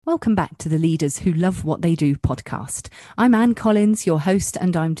Welcome back to the Leaders Who Love What They Do podcast. I'm Anne Collins, your host,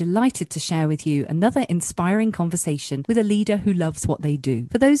 and I'm delighted to share with you another inspiring conversation with a leader who loves what they do.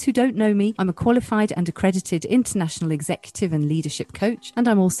 For those who don't know me, I'm a qualified and accredited international executive and leadership coach, and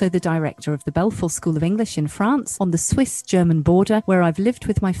I'm also the director of the Belfort School of English in France on the Swiss-German border, where I've lived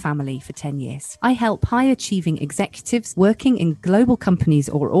with my family for 10 years. I help high-achieving executives working in global companies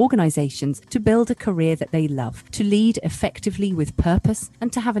or organizations to build a career that they love, to lead effectively with purpose,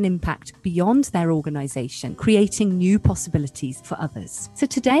 and to have an impact beyond their organization, creating new possibilities for others. So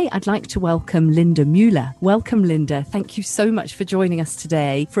today I'd like to welcome Linda Mueller. Welcome, Linda. Thank you so much for joining us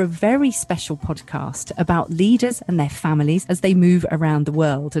today for a very special podcast about leaders and their families as they move around the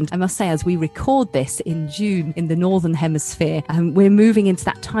world. And I must say, as we record this in June in the Northern Hemisphere, we're moving into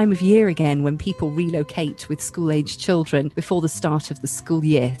that time of year again when people relocate with school-aged children before the start of the school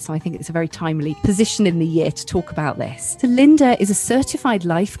year. So I think it's a very timely position in the year to talk about this. So Linda is a certified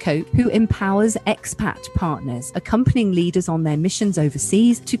life coach who empowers expat partners, accompanying leaders on their missions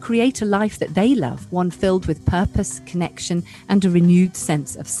overseas to create a life that they love, one filled with purpose, connection, and a renewed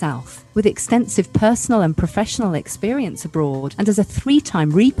sense of self. With extensive personal and professional experience abroad, and as a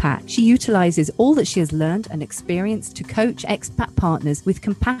 3-time repat, she utilizes all that she has learned and experienced to coach expat partners with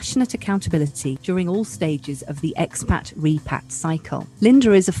compassionate accountability during all stages of the expat repat cycle.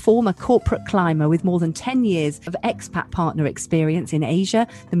 Linda is a former corporate climber with more than 10 years of expat partner experience in Asia,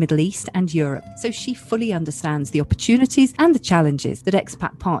 the Middle East, and Europe, so she fully understands the opportunities and the challenges that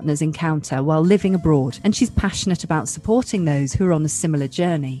expat partners encounter while living abroad, and she's passionate about supporting those who are on a similar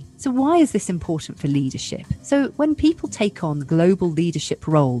journey. So why is this important for leadership? So when people take on global leadership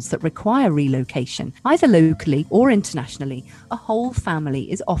roles that require relocation, either locally or internationally, a whole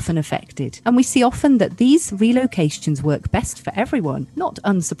family is often affected. And we see often that these relocations work best for everyone, not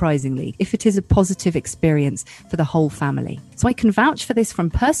unsurprisingly, if it is a positive experience for the whole family. So I can vouch for this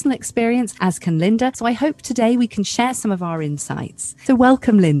from personal experience, as can Linda. So I hope today we can share some of our insights. So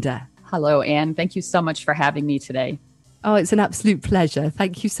welcome, Linda. Hello, Anne. Thank you so much for having me today. Oh, it's an absolute pleasure.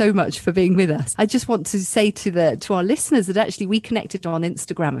 Thank you so much for being with us. I just want to say to our listeners that actually we connected on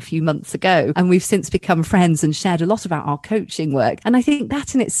Instagram a few months ago, and we've since become friends and shared a lot about our coaching work. And I think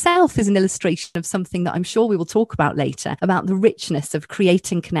that in itself is an illustration of something that I'm sure we will talk about later, about the richness of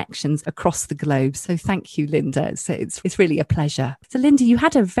creating connections across the globe. So thank you, Linda. So it's really a pleasure. So Linda, you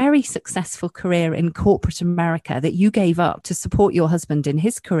had a very successful career in corporate America that you gave up to support your husband in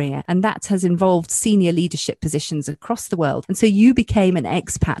his career. And that has involved senior leadership positions across the world. And so you became an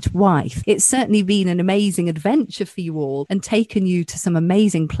expat wife. It's certainly been an amazing adventure for you all and taken you to some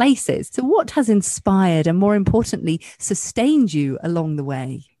amazing places. So what has inspired and, more importantly, sustained you along the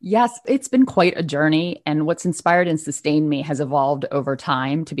way? Yes, it's been quite a journey, and what's inspired and sustained me has evolved over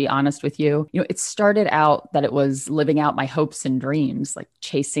time, to be honest with you. It started out that it was living out my hopes and dreams, like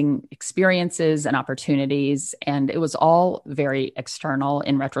chasing experiences and opportunities, and it was all very external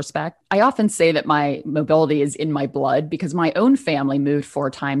in retrospect. I often say that my mobility is in my blood because my own family moved 4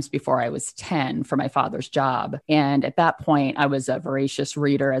 times before I was 10 for my father's job. And at that point, I was a voracious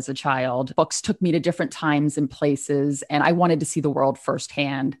reader as a child. Books took me to different times and places, and I wanted to see the world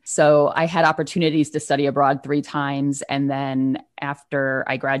firsthand. So I had opportunities to study abroad 3 times. And then after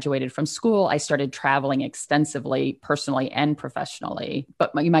I graduated from school, I started traveling extensively, personally and professionally.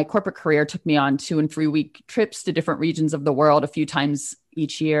 But my corporate career took me on 2 and 3 week trips to different regions of the world a few times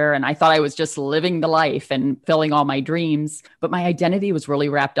each year. And I thought I was just living the life and filling all my dreams. But my identity was really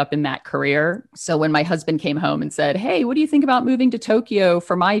wrapped up in that career. So when my husband came home and said, "Hey, what do you think about moving to Tokyo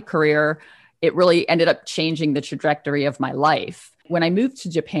for my career?" it really ended up changing the trajectory of my life. When I moved to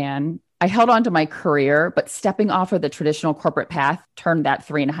Japan, I held on to my career, but stepping off of the traditional corporate path turned that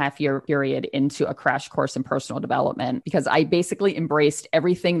 3.5-year period into a crash course in personal development because I basically embraced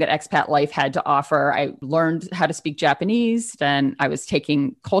everything that expat life had to offer. I learned how to speak Japanese, then I was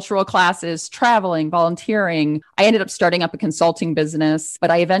taking cultural classes, traveling, volunteering. I ended up starting up a consulting business,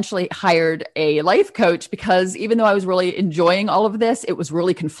 but I eventually hired a life coach because even though I was really enjoying all of this, it was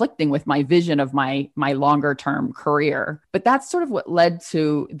really conflicting with my vision of my longer term career. But that's sort of what led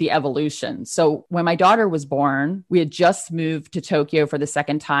to the evolution. So when my daughter was born, we had just moved to Tokyo for the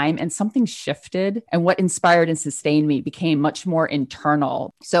second time and something shifted. And what inspired and sustained me became much more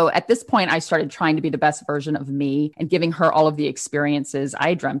internal. So at this point, I started trying to be the best version of me and giving her all of the experiences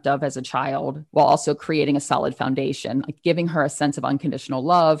I dreamt of as a child, while also creating a solid foundation, like giving her a sense of unconditional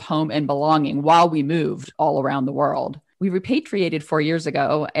love, home, and belonging while we moved all around the world. We repatriated 4 years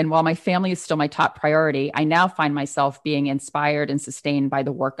ago. And while my family is still my top priority, I now find myself being inspired and sustained by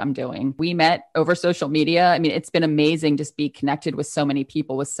the work I'm doing. We met over social media. I mean, it's been amazing to be connected with so many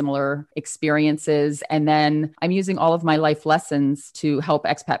people with similar experiences. And then I'm using all of my life lessons to help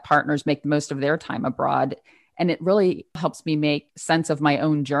expat partners make the most of their time abroad. And it really helps me make sense of my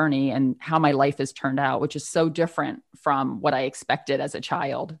own journey and how my life has turned out, which is so different from what I expected as a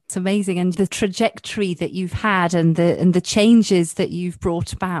child. It's amazing. And the trajectory that you've had and the changes that you've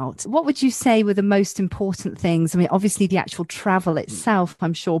brought about. What would you say were the most important things? I mean, obviously the actual travel itself,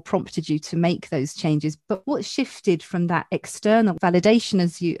 I'm sure, prompted you to make those changes. But what shifted from that external validation,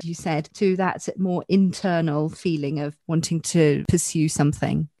 as you said, to that more internal feeling of wanting to pursue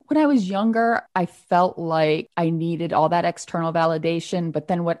something? When I was younger, I felt like I needed all that external validation. But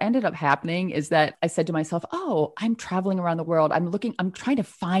then what ended up happening is that I said to myself, oh, I'm traveling around the world. I'm trying to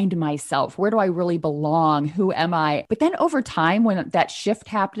find myself. Where do I really belong? Who am I? But then over time, when that shift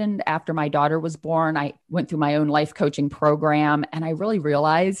happened after my daughter was born, I went through my own life coaching program. And I really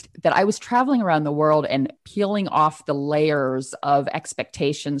realized that I was traveling around the world and peeling off the layers of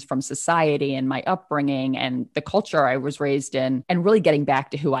expectations from society and my upbringing and the culture I was raised in, and really getting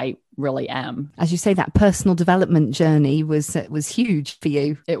back to who I really am. As you say, that personal development journey was huge for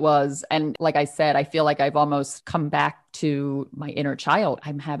you. It was. And like I said, I feel like I've almost come back to my inner child.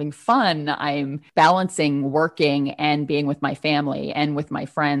 I'm having fun. I'm balancing working and being with my family and with my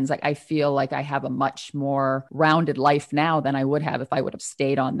friends. Like I feel like I have a much more rounded life now than I would have if I would have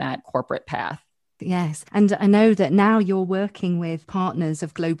stayed on that corporate path. Yes. And I know that now you're working with partners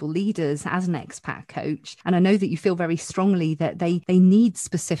of global leaders as an expat coach. And I know that you feel very strongly that they need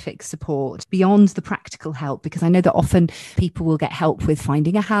specific support beyond the practical help, because I know that often people will get help with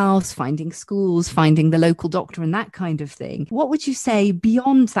finding a house, finding schools, finding the local doctor and that kind of thing. What would you say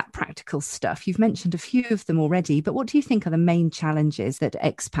beyond that practical stuff? You've mentioned a few of them already, but what do you think are the main challenges that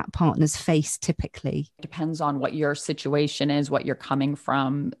expat partners face typically? It depends on what your situation is, what you're coming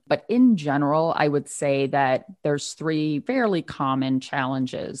from. But in general, I would say that there's three fairly common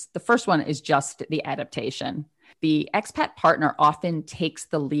challenges. The first one is just the adaptation. The expat partner often takes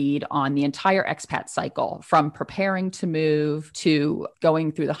the lead on the entire expat cycle, from preparing to move to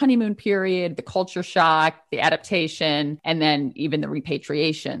going through the honeymoon period, the culture shock, the adaptation, and then even the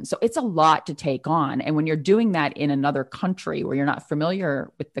repatriation. So it's a lot to take on. And when you're doing that in another country where you're not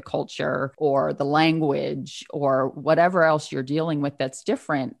familiar with the culture or the language or whatever else you're dealing with that's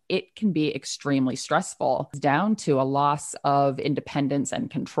different, it can be extremely stressful. It's down to a loss of independence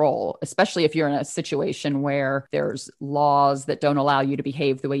and control, especially if you're in a situation where there's laws that don't allow you to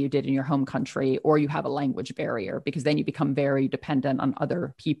behave the way you did in your home country, or you have a language barrier, because then you become very dependent on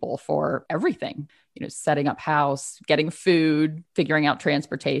other people for everything, setting up house, getting food, figuring out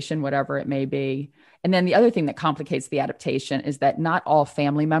transportation, whatever it may be. And then the other thing that complicates the adaptation is that not all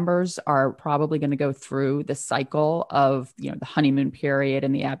family members are probably going to go through the cycle of, the honeymoon period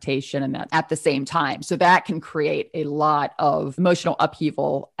and the adaptation and that at the same time. So that can create a lot of emotional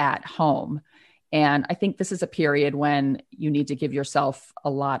upheaval at home. And I think this is a period when you need to give yourself a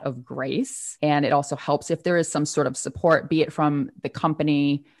lot of grace. And it also helps if there is some sort of support, be it from the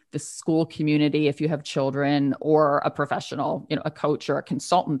company, the school community, if you have children, or a professional, a coach or a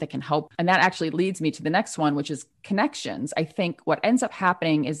consultant that can help. And that actually leads me to the next one, which is connections. I think what ends up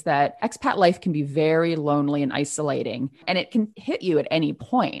happening is that expat life can be very lonely and isolating, and it can hit you at any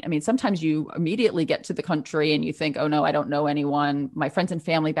point. I mean, sometimes you immediately get to the country and you think, oh no, I don't know anyone. My friends and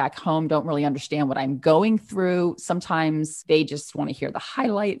family back home don't really understand what I'm going through. Sometimes they just want to hear the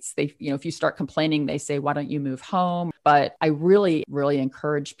highlights. They, if you start complaining, they say, why don't you move home? But I really, really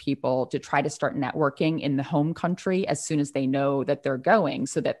encourage people to try to start networking in the home country as soon as they know that they're going,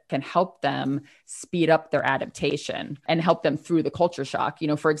 so that can help them speed up their adaptation and help them through the culture shock.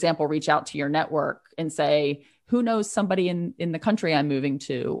 For example, reach out to your network and say, who knows somebody in the country I'm moving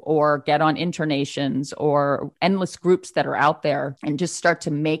to, or get on Internations or endless groups that are out there, and just start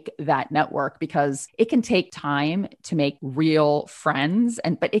to make that network, because it can take time to make real friends.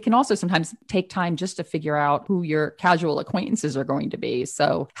 But it can also sometimes take time just to figure out who your casual acquaintances are going to be.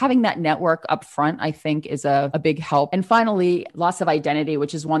 So having that network up front, I think, is a big help. And finally, loss of identity,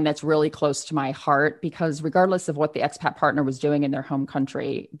 which is one that's really close to my heart, because regardless of what the expat partner was doing in their home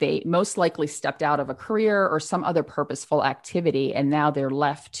country, they most likely stepped out of a career or some some other purposeful activity. And now they're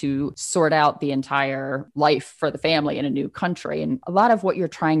left to sort out the entire life for the family in a new country. And a lot of what you're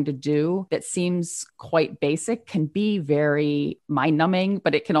trying to do that seems quite basic can be very mind numbing,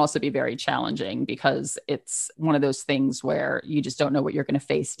 but it can also be very challenging because it's one of those things where you just don't know what you're going to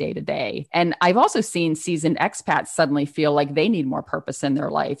face day to day. And I've also seen seasoned expats suddenly feel like they need more purpose in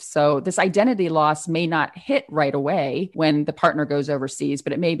their life. So this identity loss may not hit right away when the partner goes overseas,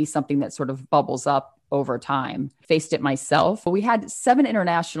 but it may be something that sort of bubbles up over time. Faced it myself. We had 7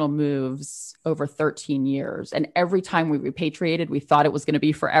 international moves over 13 years. And every time we repatriated, we thought it was going to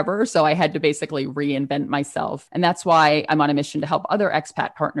be forever. So I had to basically reinvent myself. And that's why I'm on a mission to help other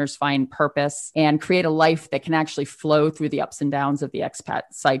expat partners find purpose and create a life that can actually flow through the ups and downs of the expat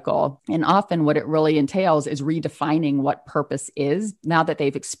cycle. And often what it really entails is redefining what purpose is now that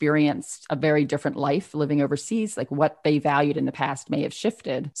they've experienced a very different life living overseas, like what they valued in the past may have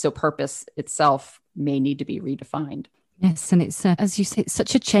shifted. So purpose itself may need to be redefined. Yes. And it's, as you say, it's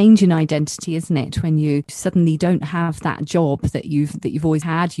such a change in identity, isn't it? When you suddenly don't have that job that you've always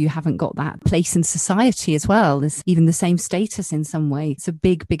had, you haven't got that place in society as well. There's even the same status in some way. It's a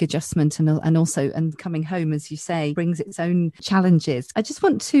big adjustment. And also coming home, as you say, brings its own challenges. I just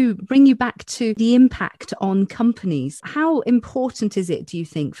want to bring you back to the impact on companies. How important is it, do you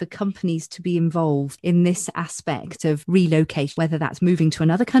think, for companies to be involved in this aspect of relocation, whether that's moving to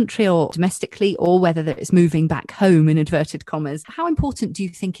another country or domestically, or whether it's moving back home in inverted commas? How important do you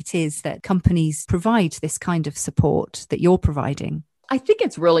think it is that companies provide this kind of support that you're providing? I think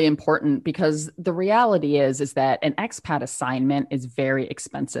it's really important because the reality is that an expat assignment is very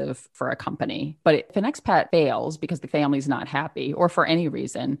expensive for a company. But if an expat fails because the family's not happy or for any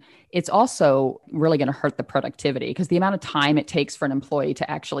reason, it's also really going to hurt the productivity because the amount of time it takes for an employee to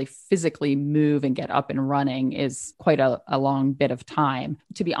actually physically move and get up and running is quite a long bit of time.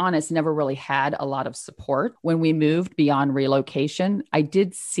 To be honest, never really had a lot of support. When we moved beyond relocation, I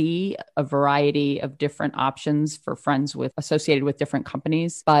did see a variety of different options for friends associated with different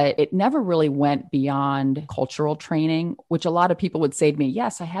companies, but it never really went beyond cultural training, which a lot of people would say to me,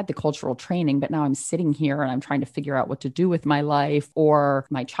 yes, I had the cultural training, but now I'm sitting here and I'm trying to figure out what to do with my life, or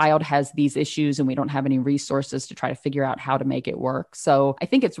my child has these issues and we don't have any resources to try to figure out how to make it work. So I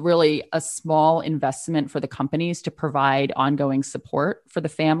think it's really a small investment for the companies to provide ongoing support for the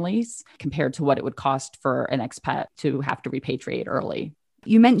families compared to what it would cost for an expat to have to repatriate early.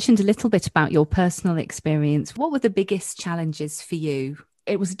 You mentioned a little bit about your personal experience. What were the biggest challenges for you?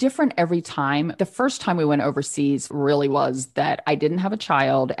 It was different every time. The first time we went overseas really was that I didn't have a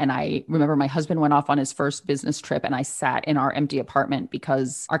child. And I remember my husband went off on his first business trip and I sat in our empty apartment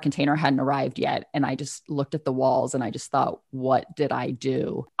because our container hadn't arrived yet. And I just looked at the walls and I just thought, what did I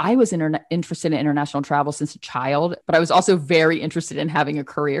do? I was interested in international travel since a child, but I was also very interested in having a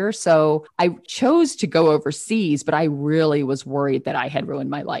career. So I chose to go overseas, but I really was worried that I had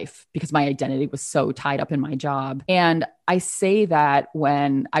ruined my life because my identity was so tied up in my job. And I say that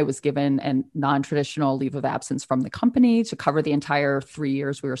when I was given a non-traditional leave of absence from the company to cover the entire 3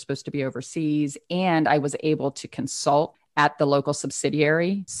 years we were supposed to be overseas, and I was able to consult at the local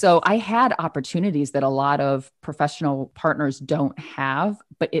subsidiary. So I had opportunities that a lot of professional partners don't have,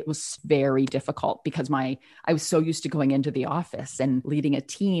 but it was very difficult because I was so used to going into the office and leading a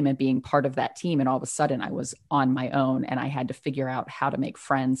team and being part of that team. And all of a sudden I was on my own and I had to figure out how to make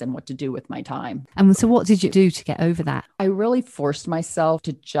friends and what to do with my time. And so what did you do to get over that? I really forced myself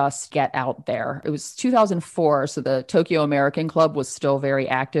to just get out there. It was 2004. So the Tokyo American Club was still very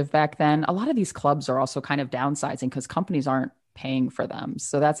active back then. A lot of these clubs are also kind of downsizing because companies aren't paying for them.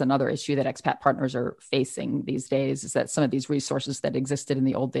 So that's another issue that expat partners are facing these days, is that some of these resources that existed in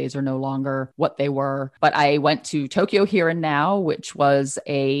the old days are no longer what they were. But I went to Tokyo Here and Now, which was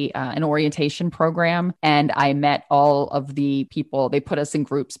an orientation program. And I met all of the people. They put us in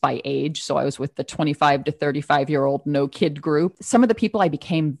groups by age. So I was with the 25 to 35-year-old no kid group. Some of the people I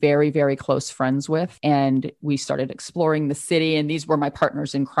became very, very close friends with, and we started exploring the city. And these were my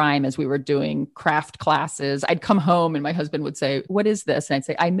partners in crime as we were doing craft classes. I'd come home and my husband would say, what is this? And I'd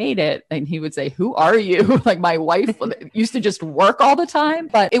say, I made it. And he would say, who are you? Like my wife used to just work all the time,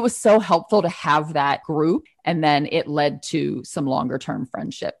 but it was so helpful to have that group. And then it led to some longer term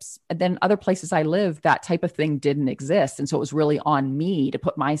friendships. And then other places I lived, that type of thing didn't exist. And so it was really on me to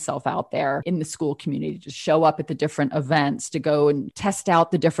put myself out there in the school community, to show up at the different events, to go and test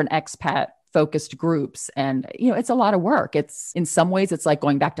out the different expat focused groups. And, it's a lot of work. It's in some ways, it's like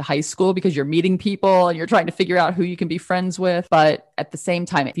going back to high school because you're meeting people and you're trying to figure out who you can be friends with. But at the same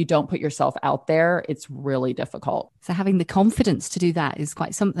time, if you don't put yourself out there, it's really difficult. So having the confidence to do that is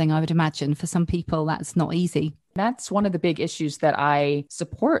quite something, I would imagine. For some people, that's not easy. That's one of the big issues that I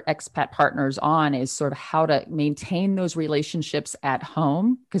support expat partners on, is sort of how to maintain those relationships at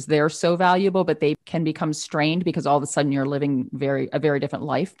home, because they're so valuable, but they can become strained because all of a sudden you're living a very different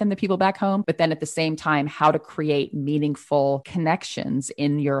life than the people back home. But then at the same time, how to create meaningful connections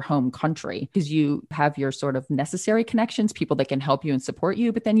in your home country, because you have your sort of necessary connections, people that can help you and support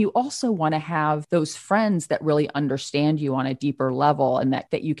you. But then you also want to have those friends that really understand you on a deeper level, and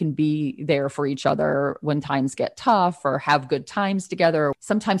that you can be there for each other when times get tough or have good times together.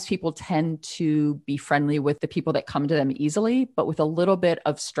 Sometimes people tend to be friendly with the people that come to them easily, but with a little bit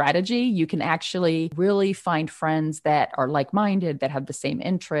of strategy, you can actually really find friends that are like-minded, that have the same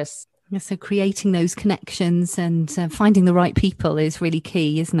interests. So creating those connections and finding the right people is really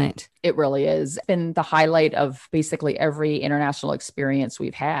key, isn't it? It really is. It's been the highlight of basically every international experience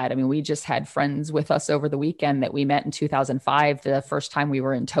we've had. I mean, we just had friends with us over the weekend that we met in 2005, the first time we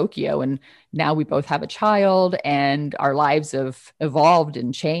were in Tokyo. And now we both have a child and our lives have evolved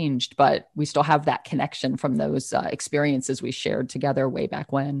and changed, but we still have that connection from those experiences we shared together way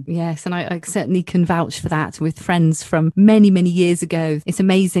back when. Yes. And I certainly can vouch for that with friends from many, many years ago. It's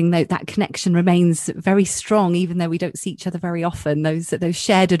amazing that connection remains very strong, even though we don't see each other very often. Those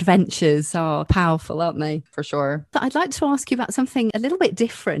shared adventures are powerful, aren't they? For sure. But I'd like to ask you about something a little bit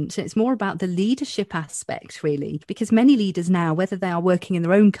different. It's more about the leadership aspect, really, because many leaders now, whether they are working in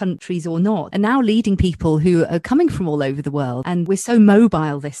their own countries or not, are now leading people who are coming from all over the world. And we're so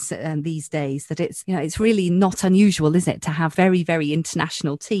mobile these days that it's really not unusual, is it, to have very, very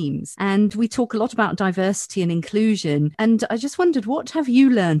international teams. And we talk a lot about diversity and inclusion. And I just wondered, what have you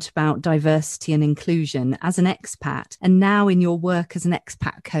learned about diversity and inclusion as an expat and now in your work as an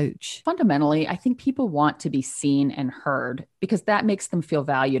expat coach? Fundamentally, I think people want to be seen and heard because that makes them feel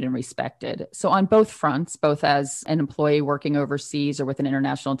valued and respected. So on both fronts, both as an employee working overseas or with an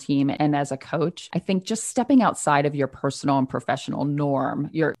international team and as a coach, I think just stepping outside of your personal and professional norm,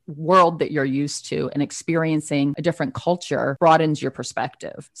 your world that you're used to, and experiencing a different culture broadens your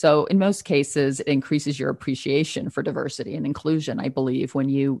perspective. So in most cases, it increases your appreciation for diversity and inclusion, I believe, when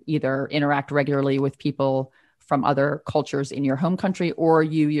you either interact regularly with people from other cultures in your home country, or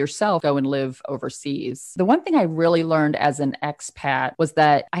you yourself go and live overseas. The one thing I really learned as an expat was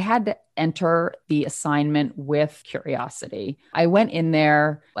that I had to enter the assignment with curiosity. I went in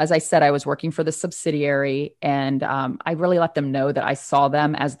there, as I said, I was working for the subsidiary, and I really let them know that I saw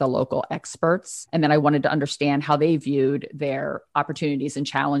them as the local experts, and that I wanted to understand how they viewed their opportunities and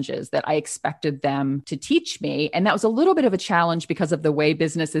challenges, that I expected them to teach me. And that was a little bit of a challenge because of the way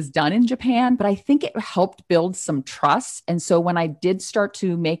business is done in Japan, but I think it helped build some trust. And so when I did start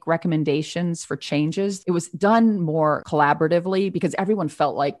to make recommendations for changes, it was done more collaboratively because everyone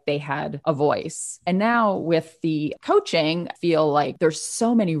felt like they had a voice. And now with the coaching, I feel like there's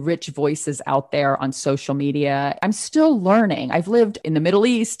so many rich voices out there on social media. I'm still learning. I've lived in the Middle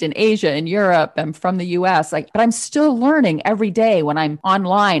East, in Asia, in Europe. I'm from the US, but I'm still learning every day when I'm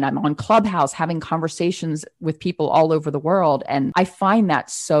online. I'm on Clubhouse having conversations with people all over the world. And I find that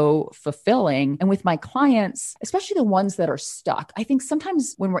so fulfilling. And with my clients, especially the ones that are stuck, I think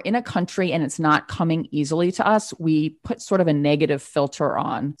sometimes when we're in a country and it's not coming easily to us, we put sort of a negative filter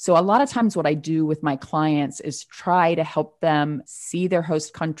on. So a lot of times what I do with my clients is try to help them see their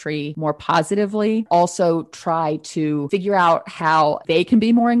host country more positively, also try to figure out how they can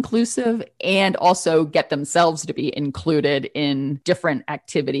be more inclusive and also get themselves to be included in different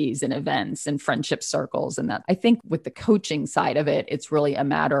activities and events and friendship circles. And that I think with the coaching side of it, it's really a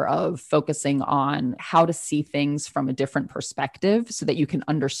matter of focusing on how to see things from a different perspective so that you can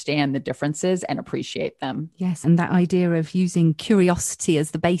understand the differences and appreciate them. Yes. And that idea of using curiosity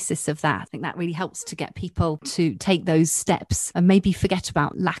as the basis of that, I think that really helps to get people to take those steps and maybe forget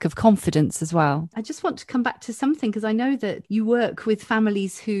about lack of confidence as well. I just want to come back to something because I know that you work with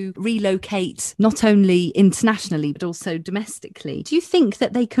families who relocate not only internationally, but also domestically. Do you think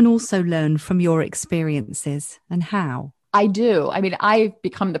that they can also learn from your experiences, and how? I do. I mean, I've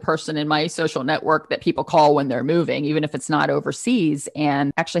become the person in my social network that people call when they're moving, even if it's not overseas.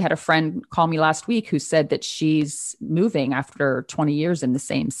 And actually had a friend call me last week who said that she's moving after 20 years in the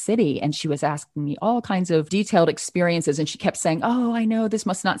same city. And she was asking me all kinds of detailed experiences. And she kept saying, oh, I know this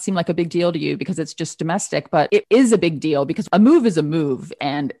must not seem like a big deal to you because it's just domestic, but it is a big deal because a move is a move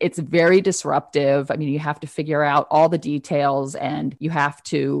and it's very disruptive. I mean, you have to figure out all the details and you have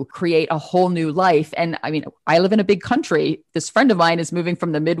to create a whole new life. And I mean, I live in a big country. This friend of mine is moving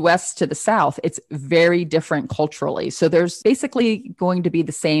from the Midwest to the South. It's very different culturally. So there's basically going to be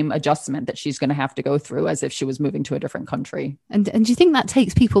the same adjustment that she's going to have to go through as if she was moving to a different country. And do you think that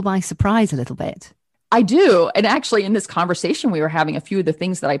takes people by surprise a little bit? I do. And actually, in this conversation we were having, a few of the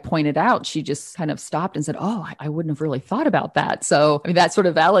things that I pointed out, she just kind of stopped and said, oh, I wouldn't have really thought about that. So, I mean, that sort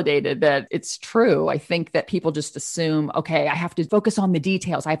of validated that it's true. I think that people just assume, okay, I have to focus on the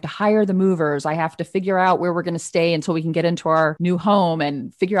details. I have to hire the movers. I have to figure out where we're going to stay until we can get into our new home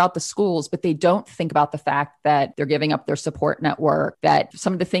and figure out the schools. But they don't think about the fact that they're giving up their support network, that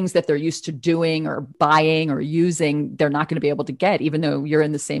some of the things that they're used to doing or buying or using, they're not going to be able to get, even though you're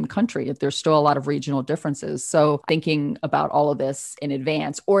in the same country. There's still a lot of regional differences. So thinking about all of this in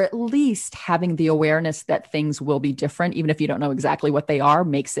advance, or at least having the awareness that things will be different, even if you don't know exactly what they are,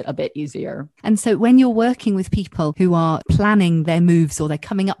 makes it a bit easier. And so when you're working with people who are planning their moves or they're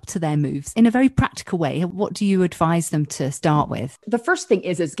coming up to their moves in a very practical way, what do you advise them to start with? The first thing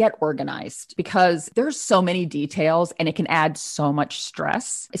is get organized, because there's so many details and it can add so much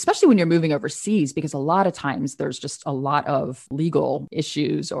stress, especially when you're moving overseas, because a lot of times there's just a lot of legal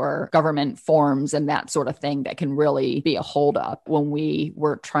issues or government forms and that sort of thing that can really be a holdup. When we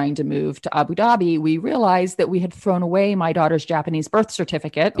were trying to move to Abu Dhabi, we realized that we had thrown away my daughter's Japanese birth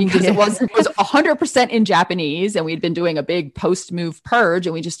certificate because it was 100% in Japanese, and we'd been doing a big post-move purge,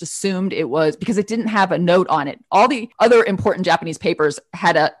 and we just assumed it was because it didn't have a note on it. All the other important Japanese papers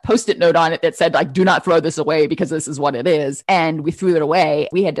had a post-it note on it that said, like, do not throw this away because this is what it is. And we threw it away.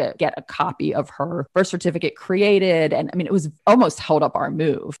 We had to get a copy of her birth certificate created. And I mean, it was almost held up our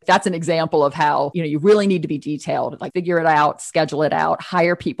move. That's an example of how, you really need to be detailed, like figure it out, schedule it out,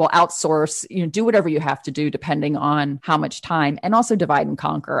 hire people, outsource, do whatever you have to do depending on how much time, and also divide and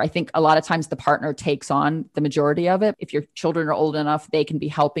conquer. I think a lot of times the partner takes on the majority of it. If your children are old enough, they can be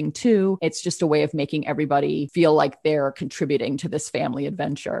helping too. It's just a way of making everybody feel like they're contributing to this family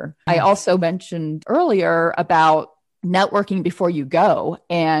adventure. I also mentioned earlier about networking before you go.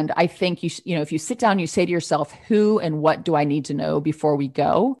 And I think if you sit down, you say to yourself, who and what do I need to know before we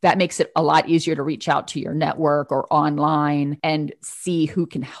go? That makes it a lot easier to reach out to your network or online and see who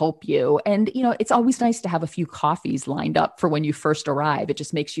can help you. And, it's always nice to have a few coffees lined up for when you first arrive. It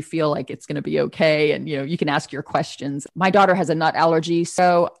just makes you feel like it's going to be okay. And, you can ask your questions. My daughter has a nut allergy.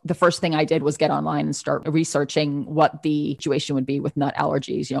 So the first thing I did was get online and start researching what the situation would be with nut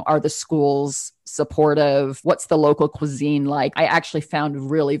allergies. Are the schools supportive? What's the local cuisine like? I actually found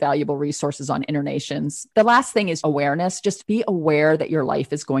really valuable resources on InterNations. The last thing is awareness. Just be aware that your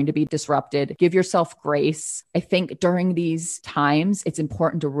life is going to be disrupted. Give yourself grace. I think during these times, it's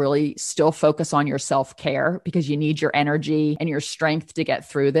important to really still focus on your self-care, because you need your energy and your strength to get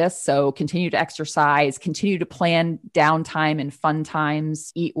through this. So continue to exercise, continue to plan downtime and fun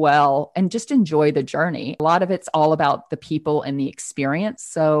times, eat well, and just enjoy the journey. A lot of it's all about the people and the experience.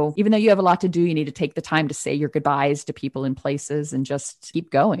 So even though you have a lot to do, you need to take the time to say your goodbyes to people and places and just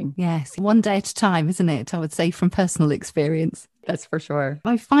keep going. Yes, one day at a time, isn't it? I would say, from personal experience. That's for sure.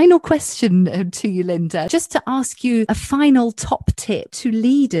 My final question to you, Linda, just to ask you a final top tip to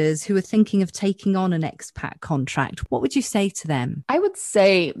leaders who are thinking of taking on an expat contract. What would you say to them? I would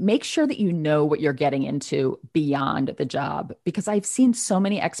say make sure that you know what you're getting into beyond the job, because I've seen so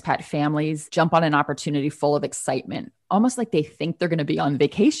many expat families jump on an opportunity full of excitement, almost like they think they're going to be on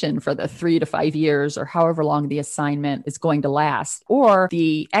vacation for the 3 to 5 years or however long the assignment is going to last. Or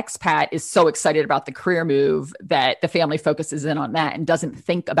the expat is so excited about the career move that the family focuses in on that and doesn't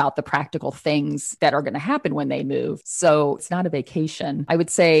think about the practical things that are going to happen when they move. So it's not a vacation. I would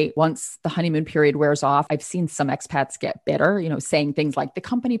say once the honeymoon period wears off, I've seen some expats get bitter, saying things like, the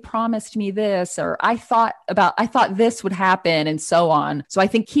company promised me this, or I thought this would happen, and so on. So I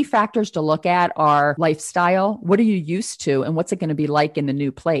think key factors to look at are lifestyle. What are you used to, and what's it going to be like in the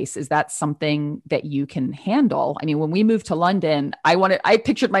new place? Is that something that you can handle? I mean, when we moved to London, I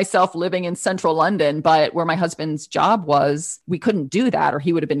pictured myself living in central London, but where my husband's job was, we couldn't do that, or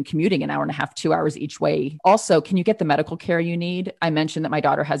he would have been commuting an hour and a half, 2 hours each way. Also, can you get the medical care you need? I mentioned that my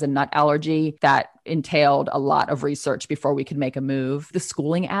daughter has a nut allergy. That entailed a lot of research before we could make a move. The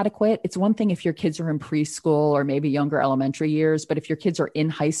schooling adequate? It's one thing if your kids are in preschool or maybe younger elementary years, but if your kids are in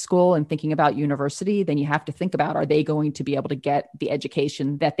high school and thinking about university, then you have to think about, are they going to be able to get the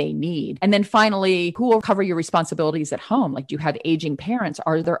education that they need? And then finally, who will cover your responsibilities at home? Like, do you have aging parents?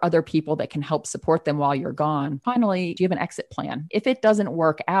 Are there other people that can help support them while you're gone? Finally, do you have an exit plan? If it doesn't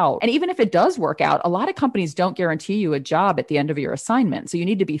work out, and even if it does work out, a lot of companies don't guarantee you a job at the end of your assignment. So you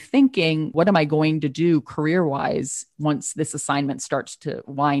need to be thinking, what am I going to do career-wise once this assignment starts to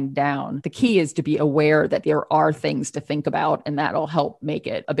wind down? The key is to be aware that there are things to think about, and that'll help make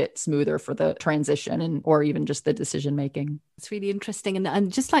it a bit smoother for the transition or even just the decision making. It's really interesting. And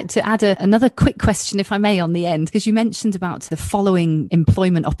I'd just like to add another quick question, if I may, on the end, because you mentioned about the following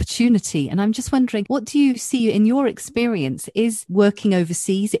employment opportunity. And I'm just wondering, what do you see in your experience? Is working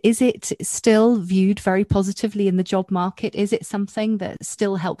overseas, is it still viewed very positively in the job market? Is it something that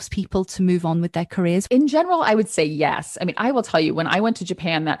still helps people to move on with their careers? In general, I would say yes. I mean, I will tell you, when I went to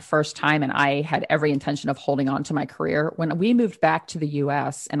Japan that first time and I had every intention of holding on to my career, when we moved back to the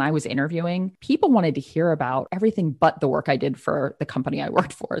US and I was interviewing, people wanted to hear about everything but the work I did for the company I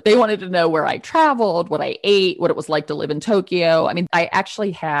worked for. They wanted to know where I traveled, what I ate, what it was like to live in Tokyo. I mean, I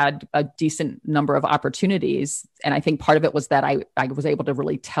actually had a decent number of opportunities. And I think part of it was that I was able to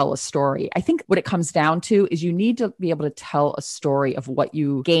really tell a story. I think what it comes down to is you need to be able to tell a story of what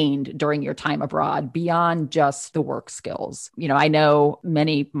you gained during your time abroad beyond just the work skills. You know, I know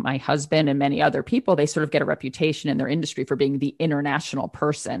my husband and many other people, they sort of get a reputation in their industry for being the international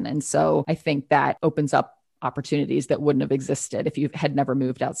person. And so I think that opens up opportunities that wouldn't have existed if you had never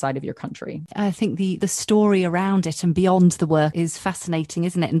moved outside of your country. I think the story around it and beyond the work is fascinating,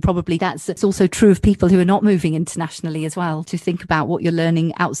 isn't it? And probably it's also true of people who are not moving internationally as well, to think about what you're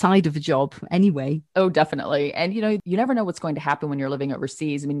learning outside of a job anyway. Oh, definitely. And, you know, you never know what's going to happen when you're living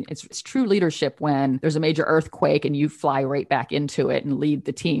overseas. I mean, it's true leadership when there's a major earthquake and you fly right back into it and lead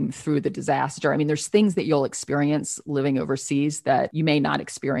the team through the disaster. I mean, there's things that you'll experience living overseas that you may not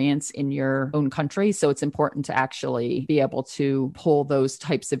experience in your own country. So it's important to actually be able to pull those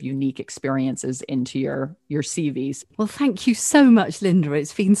types of unique experiences into your CVs. Well, thank you so much, Linda.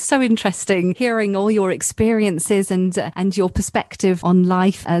 It's been so interesting hearing all your experiences and your perspective on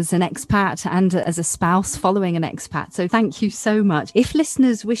life as an expat and as a spouse following an expat. So thank you so much. If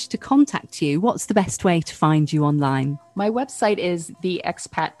listeners wish to contact you, what's the best way to find you online? My website is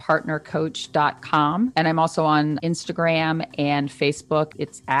theexpatpartnercoach.com. And I'm also on Instagram and Facebook.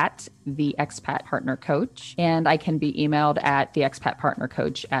 It's at The Expat Partner Coach. And I can be emailed at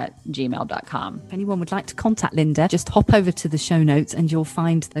theexpatpartnercoach@gmail.com. If anyone would like to contact Linda, just hop over to the show notes and you'll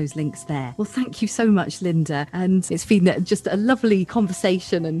find those links there. Well, thank you so much, Linda. And it's been just a lovely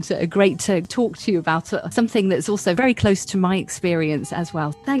conversation and great to talk to you about something that's also very close to my experience as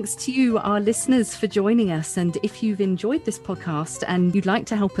well. Thanks to you, our listeners, for joining us. And if you've enjoyed this podcast and you'd like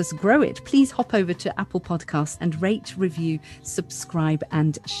to help us grow it, please hop over to Apple Podcasts and rate, review, subscribe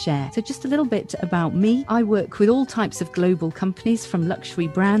and share. So just a little bit about me. I work with all types of global companies, from luxury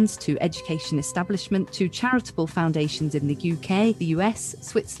brands to education establishment to charitable foundations in the UK, the US,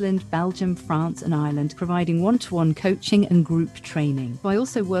 Switzerland, Belgium, France and Ireland, providing one-to-one coaching and group training. So I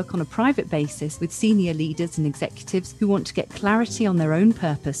also work on a private basis with senior leaders and executives who want to get clarity on their own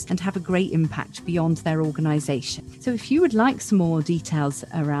purpose and have a great impact beyond their organization. So if you would like some more details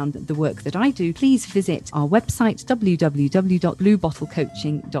around the work that I do, please visit our website,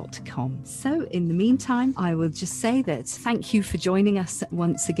 www.bluebottlecoaching.com. So in the meantime, I will just say that thank you for joining us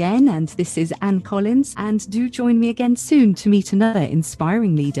once again. And this is Anne Collins. And do join me again soon to meet another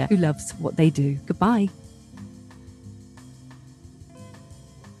inspiring leader who loves what they do. Goodbye.